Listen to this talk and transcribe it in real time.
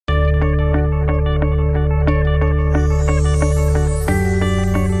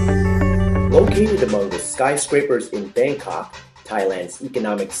Located among the skyscrapers in Bangkok, Thailand's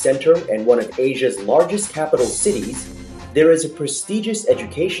economic center and one of Asia's largest capital cities, there is a prestigious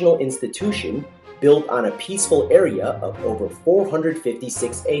educational institution built on a peaceful area of over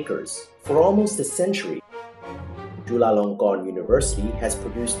 456 acres. For almost a century, Chulalongkorn University has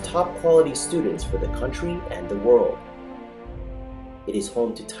produced top-quality students for the country and the world. It is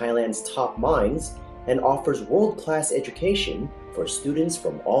home to Thailand's top minds and offers world-class education for students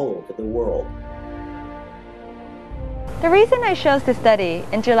from all over the world. The reason I chose to study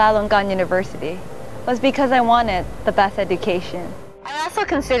in Chulalongkorn University was because I wanted the best education. I also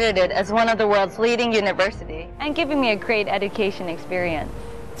considered it as one of the world's leading universities and giving me a great education experience.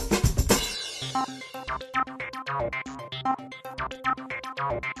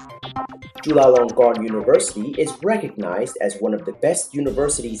 Chulalongkorn University is recognized as one of the best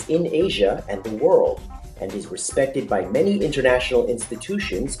universities in Asia and the world, and is respected by many international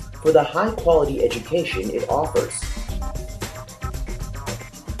institutions for the high-quality education it offers.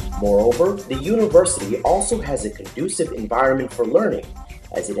 Moreover, the university also has a conducive environment for learning,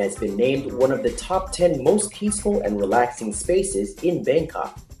 as it has been named one of the top 10 most peaceful and relaxing spaces in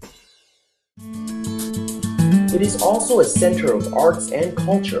Bangkok. It is also a center of arts and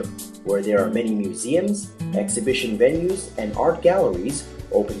culture, where there are many museums, exhibition venues, and art galleries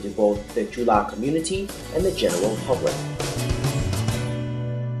open to both the Chula community and the general public.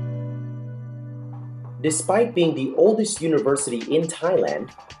 Despite being the oldest university in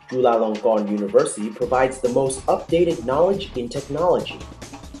Thailand, Chulalongkorn University provides the most updated knowledge in technology.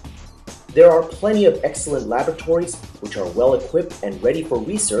 There are plenty of excellent laboratories which are well equipped and ready for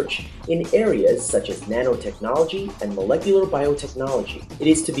research in areas such as nanotechnology and molecular biotechnology. It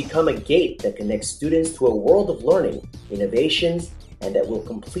is to become a gate that connects students to a world of learning, innovations, and that will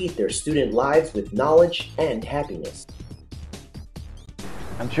complete their student lives with knowledge and happiness.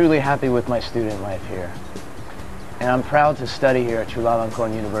 I'm truly happy with my student life here, and I'm proud to study here at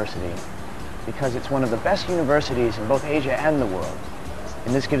Chulalongkorn University because it's one of the best universities in both Asia and the world,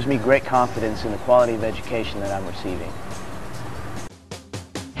 and this gives me great confidence in the quality of education that I'm receiving.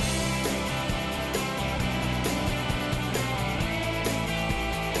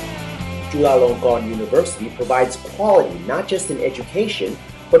 Chulalongkorn University provides quality not just in education,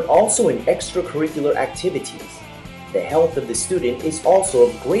 but also in extracurricular activities. The health of the student is also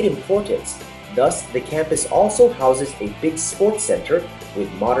of great importance. Thus, the campus also houses a big sports center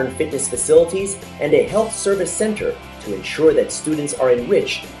with modern fitness facilities and a health service center to ensure that students are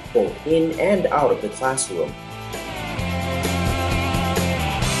enriched both in and out of the classroom.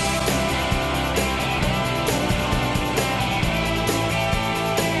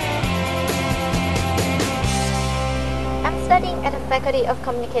 Studying at the Faculty of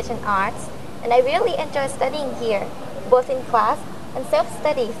Communication Arts, and I really enjoy studying here, both in class and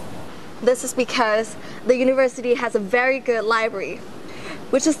self-studies. This is because the university has a very good library,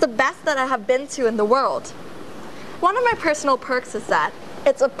 which is the best that I have been to in the world. One of my personal perks is that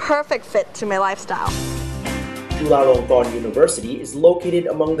it's a perfect fit to my lifestyle. Chulalongkorn University is located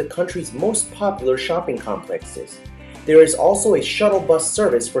among the country's most popular shopping complexes. There is also a shuttle bus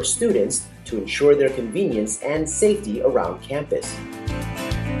service for students to ensure their convenience and safety around campus.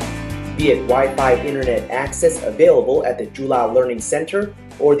 Be it Wi-Fi internet access available at the Chula Learning Center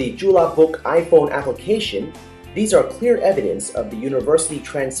or the Chula Book iPhone application, these are clear evidence of the university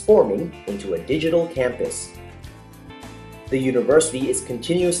transforming into a digital campus. The university is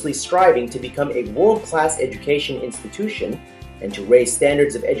continuously striving to become a world-class education institution and to raise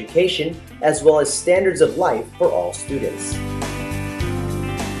standards of education as well as standards of life for all students.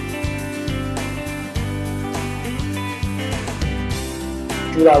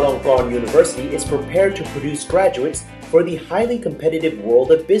 Chulalongkorn University is prepared to produce graduates for the highly competitive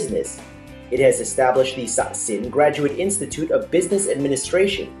world of business. It has established the CICC Graduate Institute of Business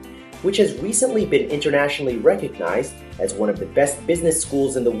Administration, which has recently been internationally recognized as one of the best business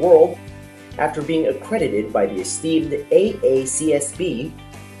schools in the world after being accredited by the esteemed AACSB,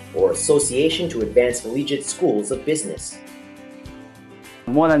 or Association to Advance Collegiate Schools of Business.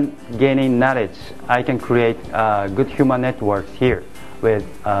 More than gaining knowledge, I can create good human networks here with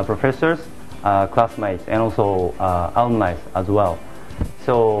professors, classmates, and also alumni as well.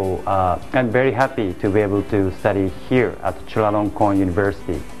 So I'm very happy to be able to study here at Chulalongkorn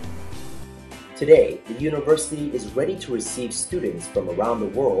University. Today, the university is ready to receive students from around the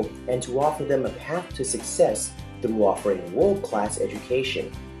world and to offer them a path to success through offering world-class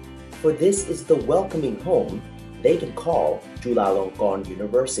education. For this is the welcoming home they can call Chulalongkorn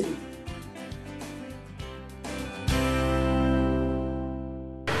University.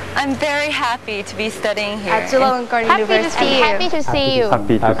 I'm very happy to be studying here. At Chulalongkorn Happy to University. see you. Happy to see you.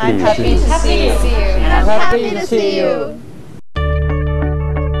 Happy to I'm see you. happy to see you. I'm happy to see you.